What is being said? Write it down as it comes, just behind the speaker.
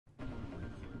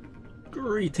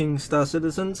Greetings, Star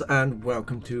Citizens, and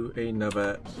welcome to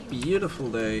another beautiful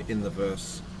day in the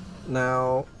verse.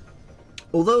 Now,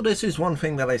 although this is one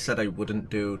thing that I said I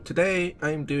wouldn't do, today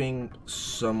I'm doing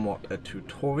somewhat a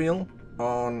tutorial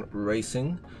on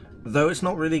racing, though it's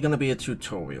not really going to be a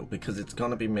tutorial because it's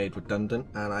going to be made redundant,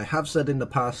 and I have said in the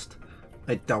past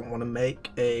I don't want to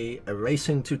make a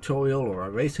racing tutorial or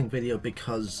a racing video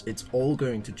because it's all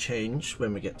going to change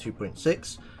when we get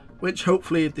 2.6. which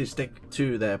hopefully, if they stick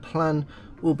to their plan,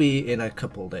 will be in a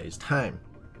couple days time.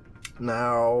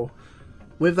 Now,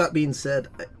 with that being said,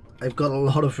 I've got a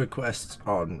lot of requests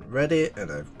on Reddit,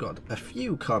 and I've got a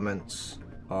few comments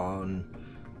on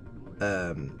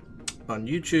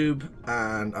YouTube,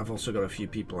 and I've also got a few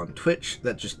people on Twitch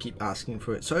that just keep asking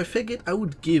for it. So I figured I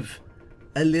would give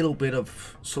a little bit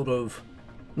of sort of,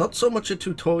 not so much a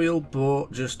tutorial,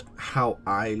 but just how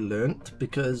I learnt,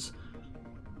 because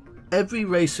every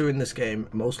racer in this game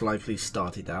most likely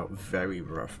started out very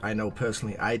rough. I know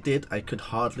personally I did. I could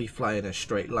hardly fly in a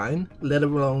straight line, let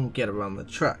alone get around the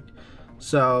track.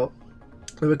 So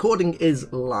the recording is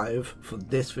live for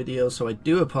this video, so I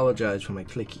do apologize for my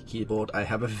clicky keyboard. I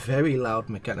have a very loud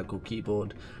mechanical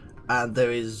keyboard, and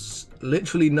there is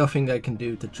literally nothing I can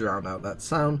do to drown out that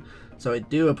sound, so I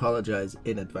do apologize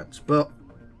in advance. But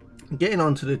getting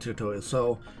on to the tutorial,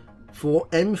 so for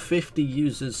M50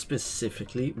 users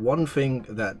specifically, one thing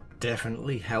that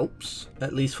definitely helps,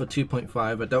 at least for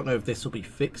 2.5, I don't know if this will be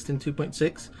fixed in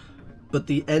 2.6, but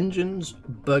the engines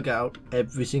bug out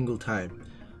every single time.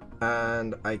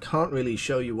 And I can't really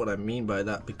show you what I mean by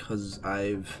that because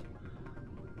I've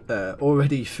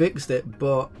already fixed it,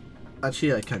 but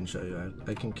actually I can show you.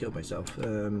 I can kill myself.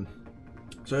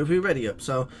 So if we ready up,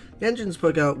 so the engines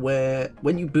bug out where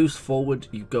when you boost forward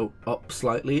you go up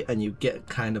slightly and you get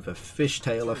kind of a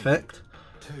fishtail effect,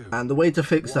 and the way to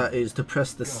fix that is to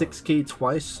press the 6 key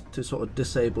twice to sort of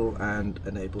disable and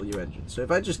enable your engine. So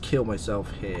if I just kill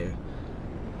myself here,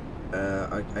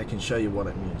 I can show you what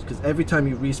it means, because every time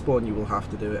you respawn you will have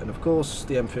to do it, and of course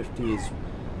the M50 is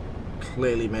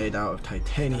clearly made out of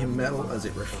titanium metal as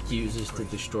it refuses to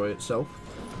destroy itself.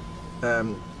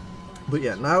 But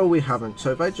yeah, now we haven't.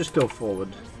 So if I just go forward,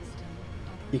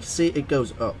 you can see it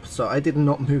goes up. So I did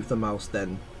not move the mouse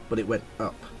then, but it went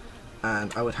up.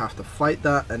 And I would have to fight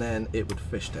that, and then it would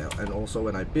fishtail. And also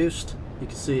when I boost, you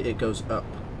can see it goes up.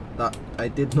 That I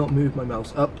did not move my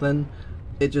mouse up then,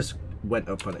 it just went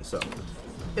up on itself.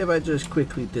 If I just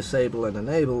quickly disable and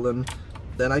enable them,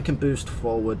 then I can boost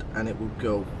forward and it will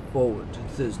go forward.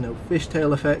 There's no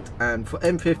fishtail effect, and for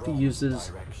M50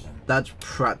 users, that's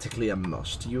practically a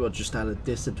must. You are just at a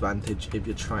disadvantage if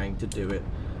you're trying to do it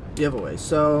the other way.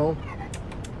 So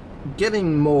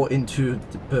getting more into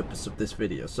the purpose of this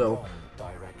video, so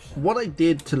what I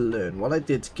did to learn, what I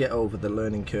did to get over the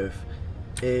learning curve,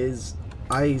 is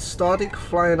I started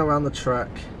flying around the track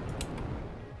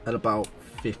at about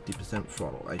 50%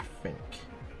 throttle, I think.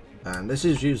 And this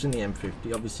is using the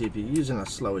M50. Obviously if you're using a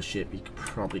slower ship you could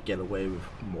probably get away with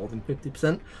more than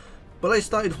 50%. But I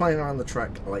started flying around the track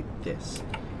like this,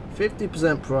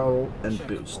 50% throttle and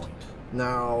boost.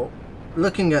 Now,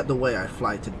 looking at the way I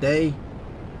fly today,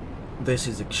 this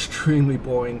is extremely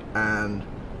boring, and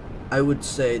I would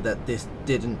say that this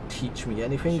didn't teach me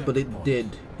anything, but it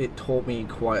did. It taught me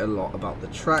quite a lot about the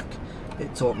track.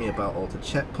 It taught me about all the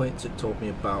checkpoints. It taught me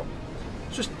about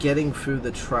just getting through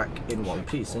the track in one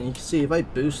piece. And you can see if I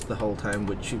boost the whole time,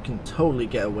 which you can totally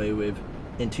get away with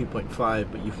in 2.5,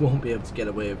 but you won't be able to get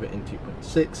away with it in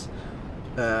 2.6.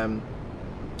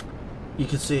 You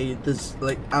can see there's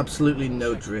like absolutely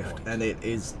no drift, and it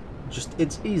is just,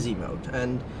 it's easy mode.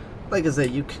 And like I say,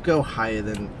 you could go higher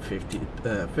than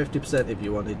 50% if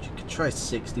you wanted. You could try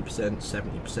 60%,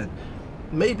 70%.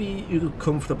 Maybe you're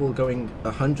comfortable going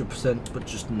 100%, but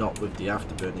just not with the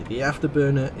afterburner. The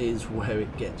afterburner is where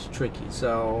it gets tricky.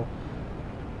 So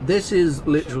this is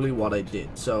literally what I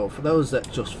did. So for those that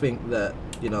just think that,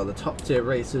 you know, the top tier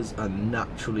racers are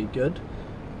naturally good,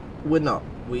 we're not.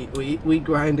 We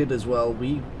grinded as well.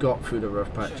 We got through the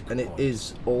rough patch, and it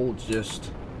is all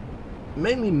just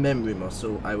mainly memory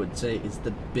muscle. I would say is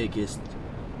the biggest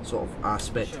sort of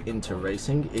aspect into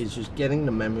racing, is just getting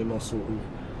the memory muscle of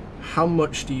how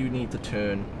much do you need to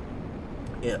turn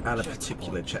at a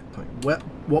particular checkpoint.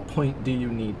 What point do you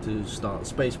need to start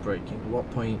space braking? What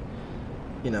point,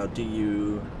 you know, do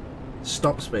you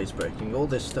stop space braking? All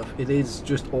this stuff, it is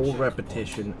just all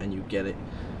repetition, and you get it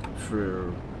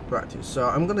through practice. So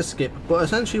I'm going to skip, but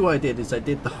essentially what I did is I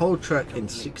did the whole track in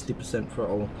 60%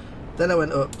 throttle, then I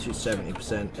went up to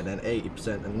 70%, and then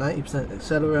 80% and 90%,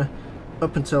 etc.,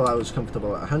 up until I was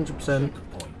comfortable at 100%.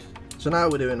 So now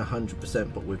we're doing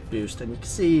 100% but with boost, and you can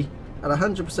see At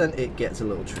 100% it gets a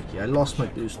little tricky. I lost my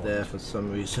boost there for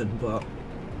some reason, but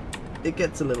it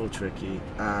gets a little tricky,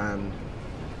 and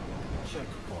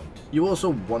you also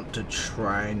want to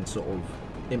try and sort of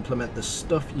implement the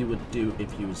stuff you would do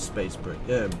if you was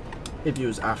if you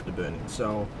was afterburning.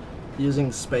 So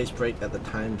using space brake at the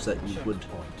times that you would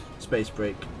space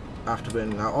brake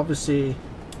afterburning. Now obviously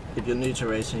if you're new to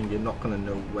racing, you're not going to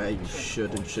know where you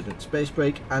should and shouldn't space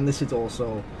brake, and this is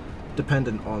also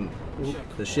dependent on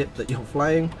the ship that you're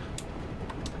flying,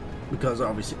 because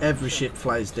obviously every ship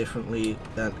flies differently,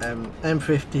 and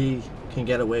M50 can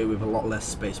get away with a lot less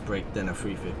space brake than a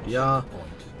 350R,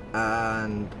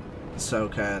 and so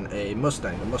can a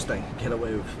Mustang. A Mustang can get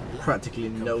away with practically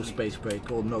no space brake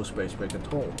or no space brake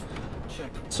at all.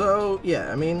 So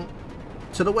yeah, I mean,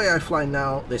 to the way I fly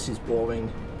now, this is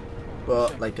boring,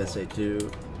 but like I say,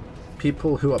 to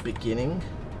people who are beginning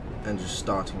and just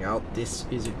starting out, this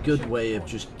is a good way of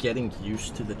just getting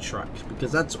used to the track,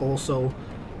 because that's also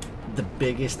the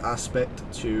biggest aspect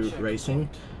to racing.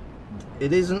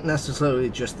 It isn't necessarily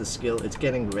just the skill, it's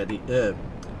getting ready,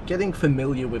 getting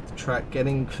familiar with the track,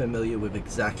 getting familiar with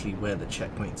exactly where the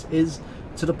checkpoints is,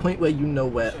 to the point where you know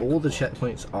where all the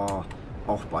checkpoints are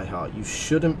off by heart. You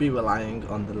shouldn't be relying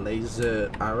on the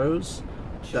laser arrows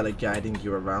that are guiding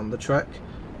you around the track.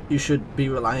 You should be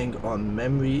relying on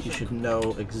memory. You should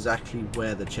know exactly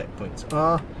where the checkpoints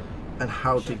are and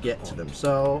how to get to them.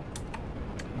 So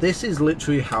this is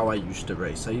literally how I used to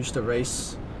race. I used to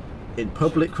race in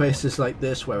public races like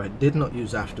this where I did not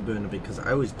use afterburner because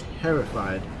I was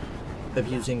terrified of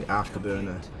using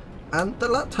afterburner. And the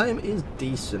lap time is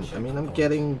decent. I mean, I'm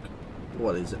getting,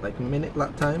 what is it, like minute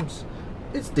lap times?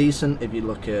 It's decent if you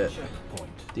look at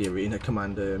the Arena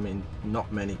Commander. I mean,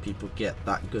 not many people get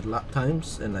that good lap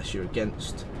times unless you're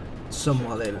against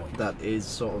someone that is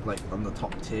sort of like on the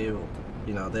top tier, or,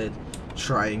 you know, they're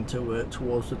trying to work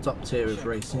towards the top tier of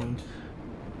racing.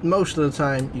 Most of the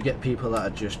time you get people that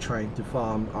are just trying to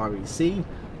farm REC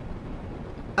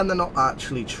and they're not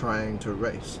actually trying to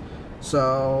race.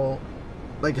 So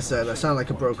like I said, I sound like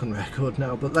a broken record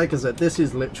now, but like I said, this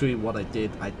is literally what I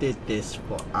did. I did this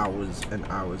for hours and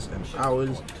hours and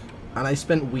hours, and I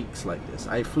spent weeks like this.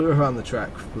 I flew around the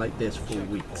track like this for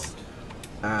weeks,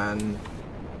 and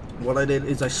what I did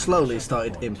is I slowly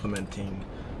started implementing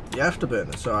the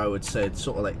afterburner. So I would say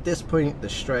sort of like this point, the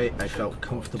straight, I felt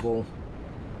comfortable.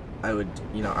 I would,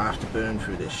 you know, afterburn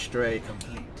through this straight,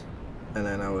 and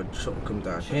then I would sort of come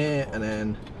down here, and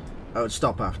then I would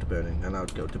stop afterburning, and I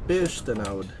would go to boost, and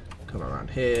I would come around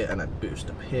here, and I'd boost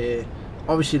up here.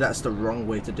 Obviously that's the wrong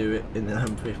way to do it. In the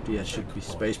M50 I should be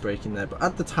space braking there, but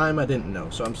at the time I didn't know.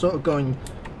 So I'm sort of going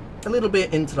a little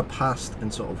bit into the past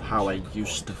and sort of how I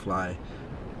used to fly,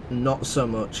 not so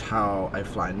much how I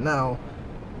fly now,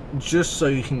 just so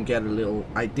you can get a little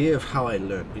idea of how I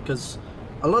learned, because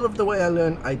a lot of the way I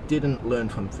learned, I didn't learn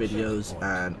from videos,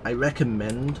 and I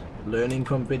recommend learning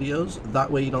from videos.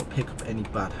 That way you don't pick up any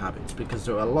bad habits, because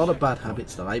there are a lot of bad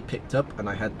habits that I picked up and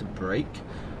I had to break,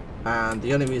 and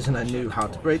the only reason I knew how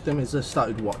to break them is I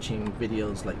started watching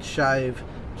videos like Shive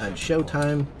and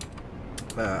Showtime.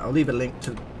 I'll leave a link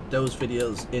to those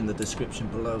videos in the description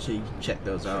below so you can check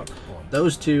those out.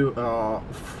 Those two are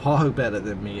far better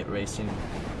than me at racing,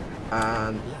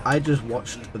 and I just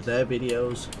watched their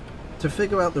videos to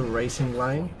figure out the racing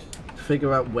line, to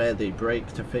figure out where they brake,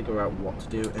 to figure out what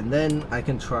to do, and then I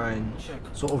can try and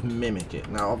sort of mimic it.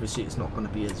 Now obviously it's not going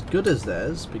to be as good as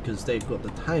theirs because they've got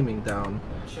the timing down,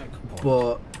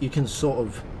 but you can sort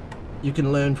of, you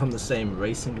can learn from the same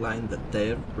racing line that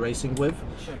they're racing with,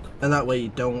 and that way you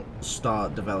don't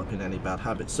start developing any bad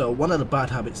habits. So one of the bad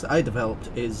habits that I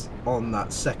developed is on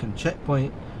that second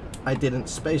checkpoint I didn't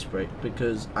space brake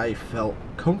because I felt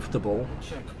comfortable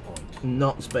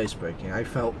not space braking. I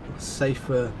felt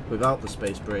safer without the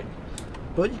space brake.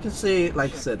 But you can see,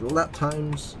 like I said, lap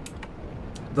times,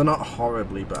 they're not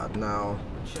horribly bad. Now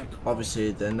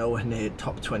obviously they're nowhere near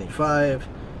top 25,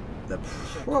 they're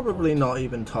probably not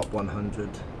even top 100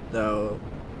 though.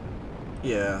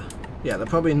 Yeah, they're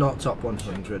probably not top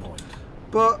 100,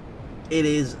 but it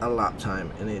is a lap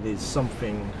time and it is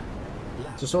something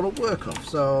to sort of work off.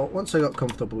 So once I got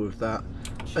comfortable with that,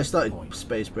 I started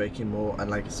space braking more, and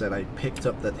like I said, I picked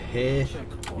up that here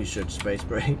you should space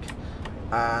brake,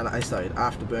 and I started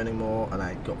afterburning more, and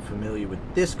I got familiar with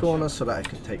this corner so that I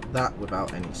could take that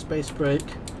without any space brake.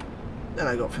 Then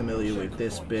I got familiar with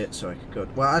this bit so I could go,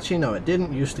 well actually no, I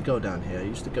didn't used to go down here, I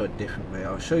used to go a different way.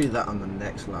 I'll show you that on the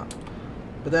next lap.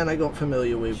 But then I got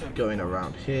familiar with going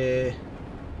around here,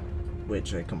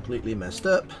 which I completely messed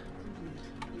up.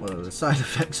 One of the side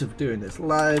effects of doing this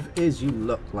live is you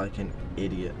look like an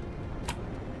idiot.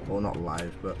 Well, not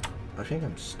live, but I think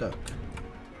I'm stuck.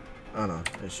 Oh no,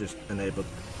 it's just enabled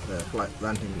the flight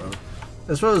landing mode.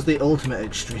 I suppose the ultimate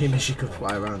extreme is you could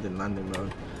fly around in landing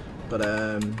mode. But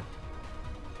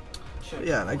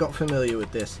yeah, and I got familiar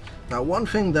with this. Now one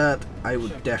thing that I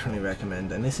would definitely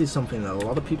recommend, and this is something that a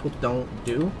lot of people don't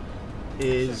do,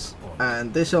 is,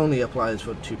 and this only applies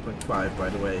for 2.5 by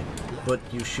the way, but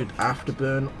you should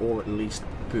afterburn or at least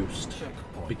boost,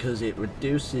 because it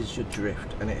reduces your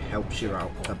drift and it helps you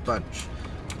out a bunch.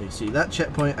 You see that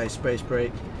checkpoint, I space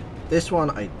brake. This one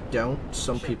I don't,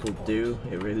 some people do,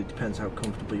 it really depends how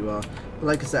comfortable you are. But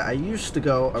like I said, I used to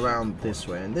go around this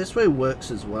way, and this way works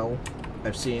as well.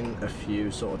 I've seen a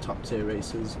few sort of top tier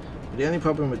races, but the only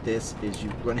problem with this is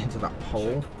you run into that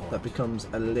pole that becomes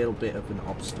a little bit of an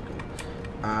obstacle.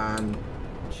 And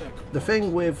the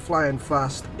thing with flying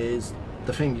fast is,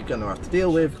 the thing you're going to have to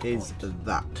deal with is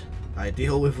that. I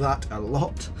deal with that a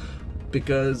lot,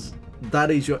 because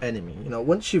that is your enemy. You know,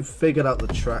 once you've figured out the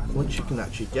track, once you can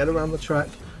actually get around the track,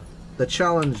 the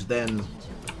challenge then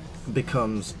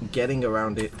becomes getting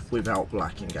around it without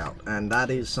blacking out, and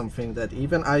that is something that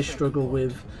even I struggle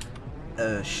with.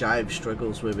 Shive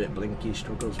struggles with it, Blinky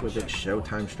struggles with it,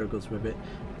 Showtime struggles with it.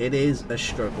 It is a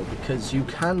struggle because you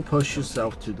can push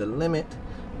yourself to the limit,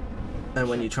 and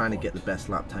when you're trying to get the best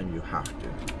lap time, you have to.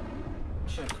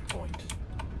 Checkpoint.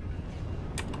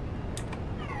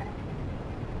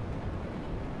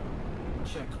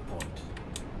 Checkpoint.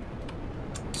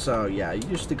 So yeah, I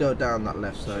used to go down that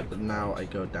left side, but now I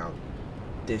go down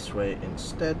this way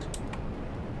instead.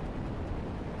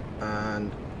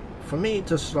 And for me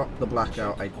to stop the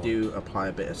blackout, I do apply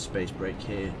a bit of space brake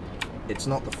here. It's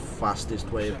not the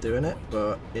fastest way of doing it,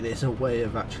 but it is a way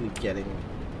of actually getting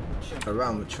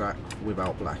around the track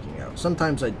without blacking out.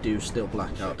 Sometimes I do still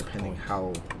black out depending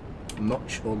how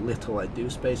much or little I do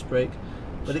space brake,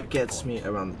 but it gets me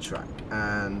around the track.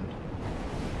 And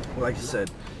like I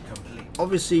said,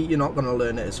 obviously you're not going to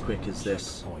learn it as quick as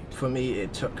this. For me,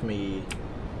 it took me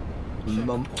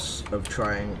months of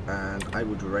trying, and I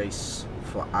would race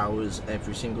for hours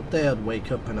every single day. I'd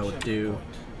wake up and I would do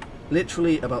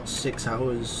literally about 6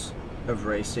 hours of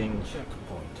racing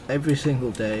every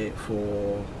single day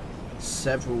for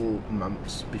several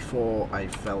months before I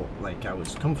felt like I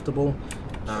was comfortable.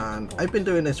 And I've been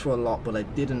doing this for a lot, but I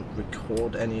didn't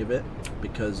record any of it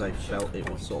because I felt it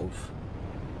was sort of,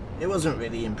 it wasn't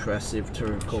really impressive to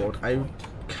record. I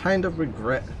kind of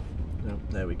regret, oh,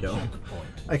 there we go,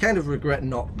 I kind of regret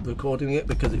not recording it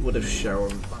because it would have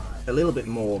shown a little bit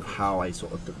more of how I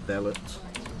sort of developed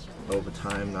over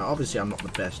time. Now obviously I'm not the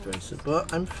best racer,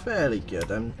 but I'm fairly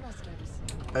good.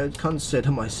 I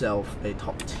consider myself a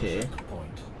top tier,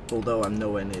 although I'm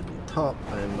nowhere near the top.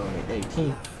 I'm only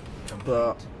 18th,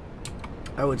 but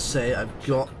I would say I've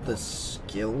got the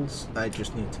skills. I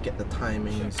just need to get the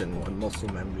timings and the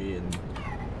muscle memory and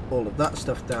all of that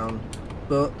stuff down,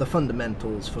 but the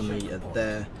fundamentals for me are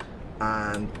there,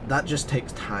 and that just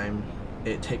takes time.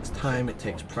 It takes time, it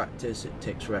takes practice, it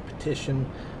takes repetition.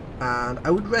 And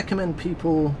I would recommend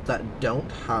people that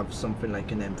don't have something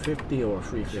like an M50 or a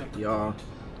 350R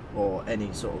or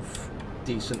any sort of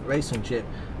decent racing chip,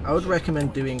 I would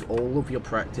recommend doing all of your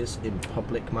practice in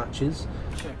public matches,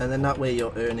 and then that way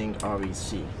you're earning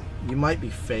REC. You might be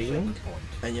failing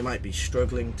and you might be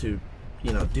struggling to,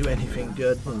 you know, do anything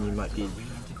good, and you might be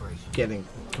getting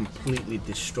completely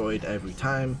destroyed every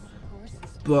time,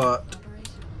 but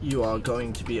you are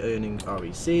going to be earning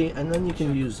REC, and then you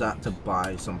can use that to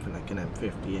buy something like an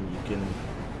M50 and you can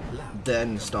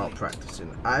then start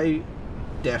practicing. I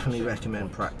definitely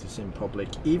recommend practicing public,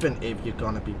 even if you're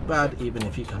gonna be bad, even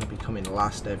if you're gonna be coming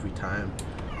last every time,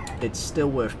 it's still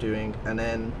worth doing. And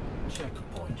then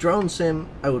drone sim,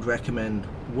 I would recommend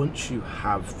once you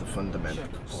have the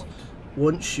fundamentals,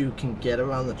 once you can get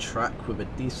around the track with a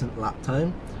decent lap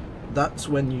time, that's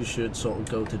when you should sort of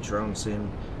go to drone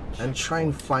sim and try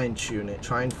and fine tune it,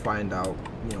 try and find out,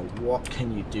 you know, what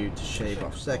can you do to shave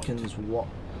off seconds, what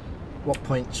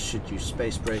points should you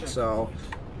space brake. So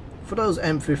for those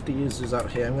M50 users out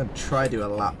here, I'm going to try do a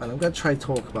lap, and I'm going to try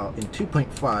talk about in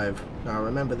 2.5. Now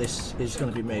remember, this is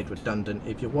going to be made redundant.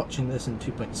 If you're watching this and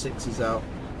 2.6 is out,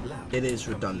 it is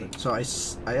redundant. So I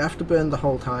afterburn the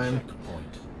whole time,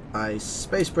 I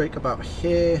space brake about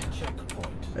here,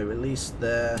 I release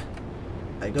there,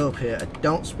 I go up here, I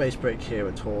don't space brake here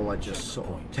at all, I just sort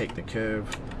of take the curve,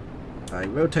 I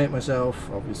rotate myself,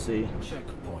 obviously,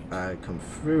 I come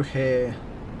through here,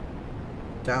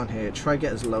 down here, try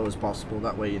get as low as possible,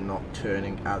 that way you're not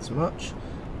turning as much.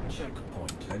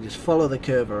 I just follow the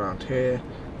curve around here,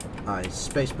 I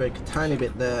space brake a tiny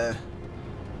bit there,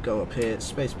 go up here,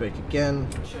 space brake again,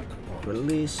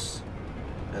 release,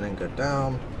 and then go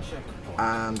down. Checkpoint.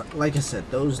 And like I said,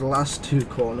 those last two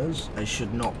corners I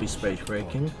should not be space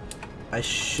braking. I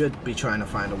should be trying to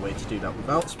find a way to do that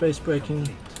without space braking,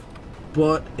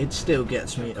 but it still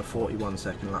gets me a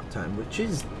 41-second lap time, which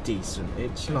is decent.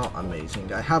 It's not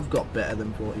amazing. I have got better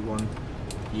than 41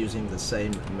 using the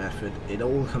same method. It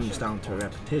all comes down to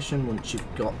repetition. Once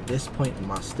you've got this point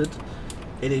mastered,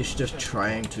 it is just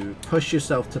trying to push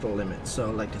yourself to the limit. So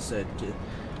like I said,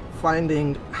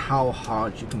 finding how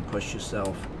hard you can push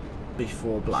yourself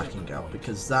before blacking out,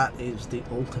 because that is the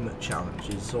ultimate challenge,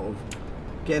 is sort of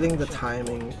getting the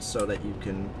timing so that you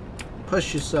can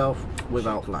push yourself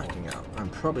without blacking out. I'm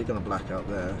probably going to black out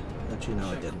there. Actually, no,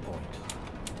 I didn't.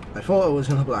 I thought I was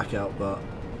going to black out, but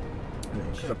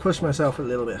because I pushed myself a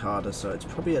little bit harder, so it's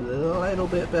probably a little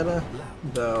bit better,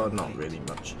 though not really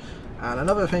much. And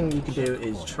another thing you can do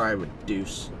is try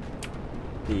reduce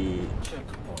the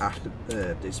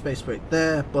the space brake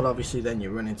there, but obviously then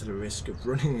you run into the risk of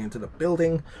running into the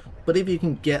building. But if you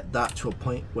can get that to a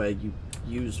point where you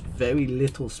use very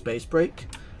little space brake,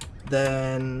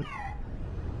 then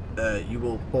you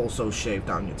will also shave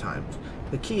down your times.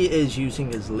 The key is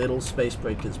using as little space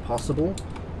brake as possible,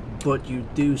 but you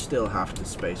do still have to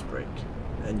space brake,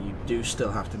 and you do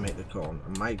still have to make the cone.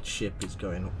 And my ship is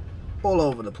going all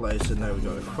over the place, and there we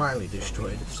go, it finally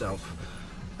destroyed itself.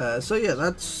 So yeah,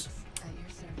 that's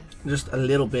just a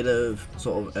little bit of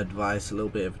sort of advice, a little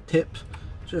bit of a tip,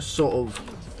 just sort of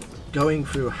going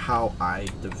through how I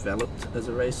developed as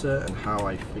a racer and how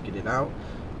I figured it out.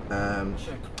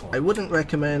 I wouldn't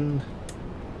recommend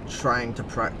trying to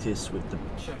practice with the,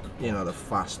 you know, the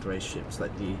fast race ships.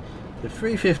 Like the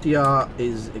 350R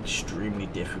is extremely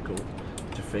difficult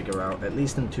to figure out, at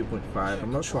least in 2.5.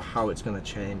 I'm not sure how it's going to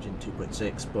change in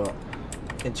 2.6, but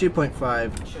in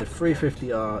 2.5 the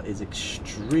 350R is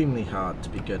extremely hard to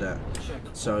be good at.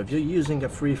 So if you're using a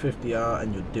 350R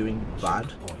and you're doing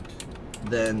bad,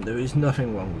 then there is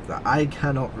nothing wrong with that. I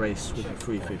cannot race with a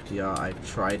 350R. I've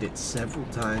tried it several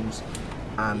times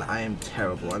and I am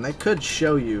terrible, and I could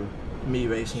show you me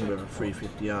racing with a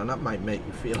 350R and that might make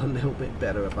you feel a little bit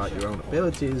better about your own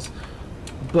abilities,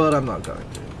 but I'm not going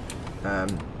to.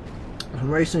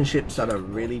 Racing ships that are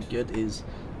really good is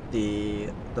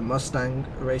the Mustang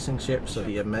racing ships, so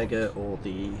the Omega or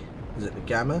the, is it the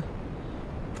Gamma?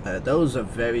 Those are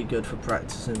very good for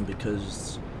practicing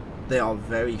because they are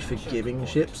very forgiving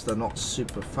ships. They're not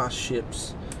super fast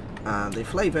ships, and they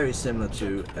fly very similar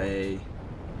to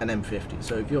an M50.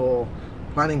 So if you're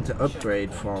planning to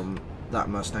upgrade from that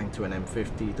Mustang to an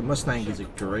M50, the Mustang is a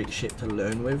great ship to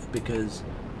learn with because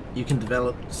you can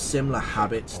develop similar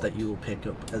habits that you will pick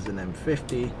up as an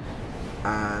M50,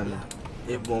 and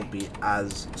it won't be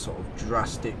as sort of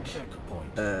drastic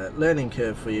learning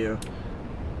curve for you.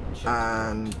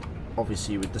 And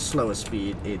obviously with the slower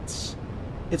speed, it's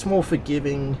more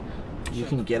forgiving. You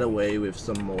can get away with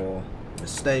some more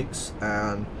mistakes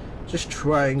and just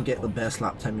try and get the best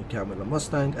lap time you can with a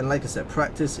Mustang. And like I said,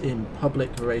 practice in public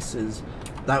races,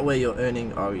 that way you're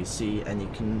earning REC and you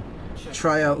can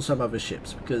try out some other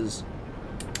ships, because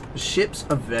ships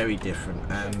are very different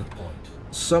and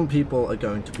some people are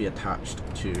going to be attached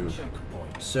to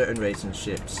certain racing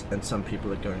ships and some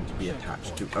people are going to be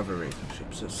attached to other racing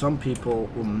ships. So some people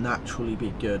will naturally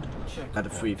be good at a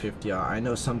 350R. I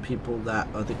know some people that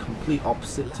are the complete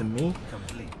opposite to me,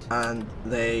 and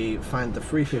they find the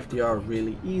 350R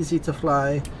really easy to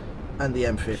fly and the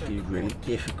M50 really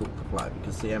difficult to fly,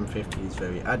 because the M50 is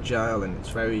very agile and it's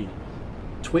very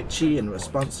twitchy and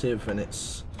responsive and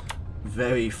it's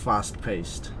very fast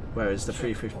paced, whereas the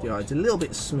 350R is a little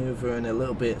bit smoother and a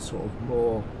little bit sort of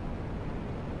more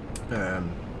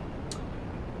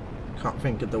can't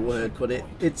think of the word, but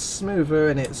it's smoother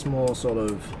and it's more sort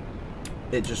of,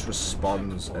 it just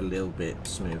responds a little bit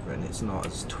smoother and it's not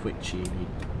as twitchy. You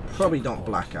probably don't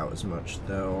black out as much,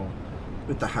 though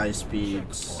with the high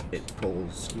speeds it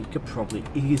pulls. You could probably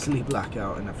easily black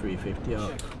out in a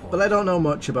 350R, but I don't know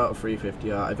much about a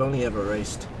 350R. I've only ever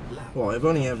raced, well, I've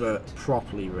only ever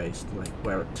properly raced, like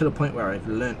where to the point where I've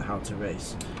learnt how to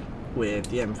race with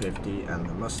the M50 and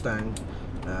the Mustang.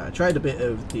 I tried a bit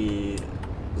of the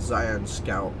Zion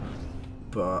Scout,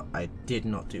 but I did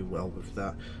not do well with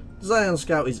that. Zion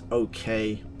Scout is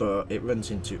okay, but it runs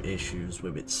into issues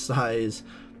with its size.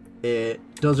 It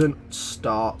doesn't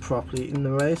start properly in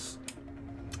the race,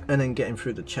 and then getting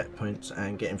through the checkpoints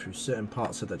and getting through certain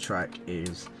parts of the track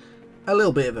is a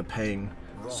little bit of a pain.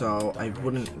 So I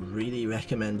wouldn't really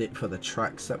recommend it for the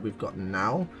tracks that we've got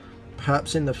now.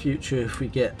 Perhaps in the future, if we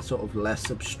get sort of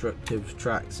less obstructive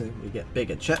tracks and we get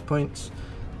bigger checkpoints,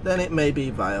 then it may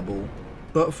be viable.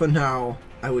 But for now,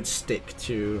 I would stick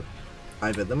to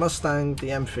either the Mustang, the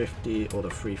M50 or the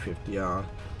 350R,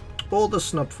 or the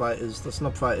Snub Fighters. The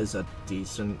Snub Fighters are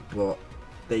decent, but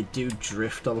they do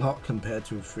drift a lot compared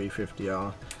to a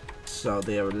 350R, so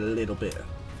they are a little bit,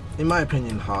 in my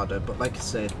opinion, harder. But like I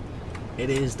said, it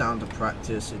is down to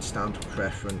practice, it's down to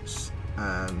preference,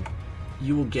 and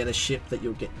you will get a ship that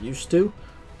you'll get used to.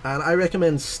 And I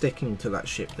recommend sticking to that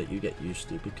ship that you get used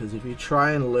to, because if you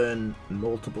try and learn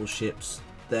multiple ships,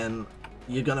 then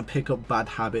you're going to pick up bad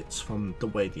habits from the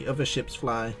way the other ships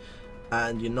fly,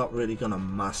 and you're not really going to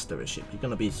master a ship. You're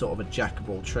going to be sort of a jack of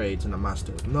all trades and a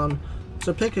master of none.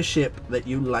 So pick a ship that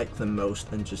you like the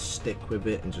most and just stick with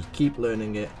it and just keep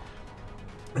learning it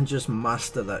and just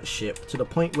master that ship to the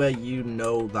point where you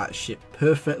know that ship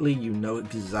perfectly. You know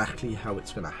exactly how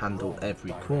it's going to handle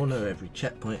every corner, every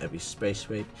checkpoint, every space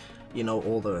raid. You know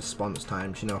all the response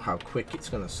times, you know how quick it's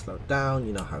going to slow down,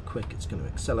 you know how quick it's going to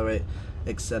accelerate,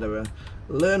 etc.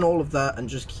 Learn all of that and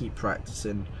just keep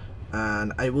practicing.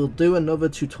 And I will do another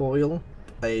tutorial,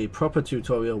 a proper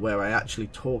tutorial, where I actually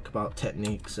talk about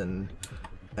techniques and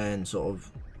sort of,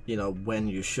 you know, when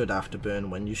you should afterburn,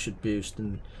 when you should boost,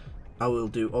 and I will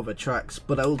do other tracks.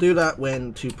 But I will do that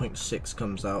when 2.6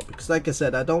 comes out, because like I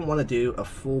said, I don't want to do a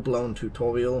full-blown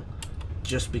tutorial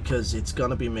just because it's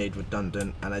going to be made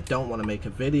redundant, and I don't want to make a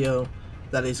video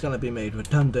that is going to be made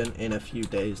redundant in a few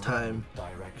days time,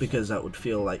 because that would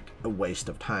feel like a waste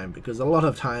of time, because a lot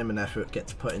of time and effort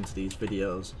gets put into these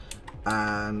videos.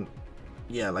 And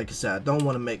yeah, like I said, I don't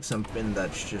want to make something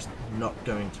that's just not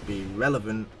going to be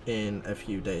relevant in a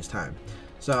few days time.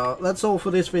 So that's all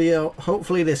for this video.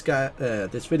 Hopefully this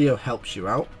video helps you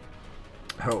out.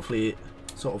 Hopefully it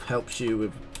sort of helps you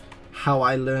with how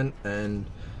I learned, and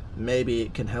maybe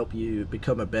it can help you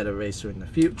become a better racer in the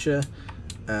future.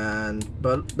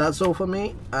 But that's all for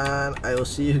me, and I will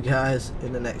see you guys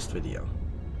in the next video.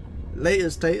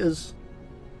 Laters taters.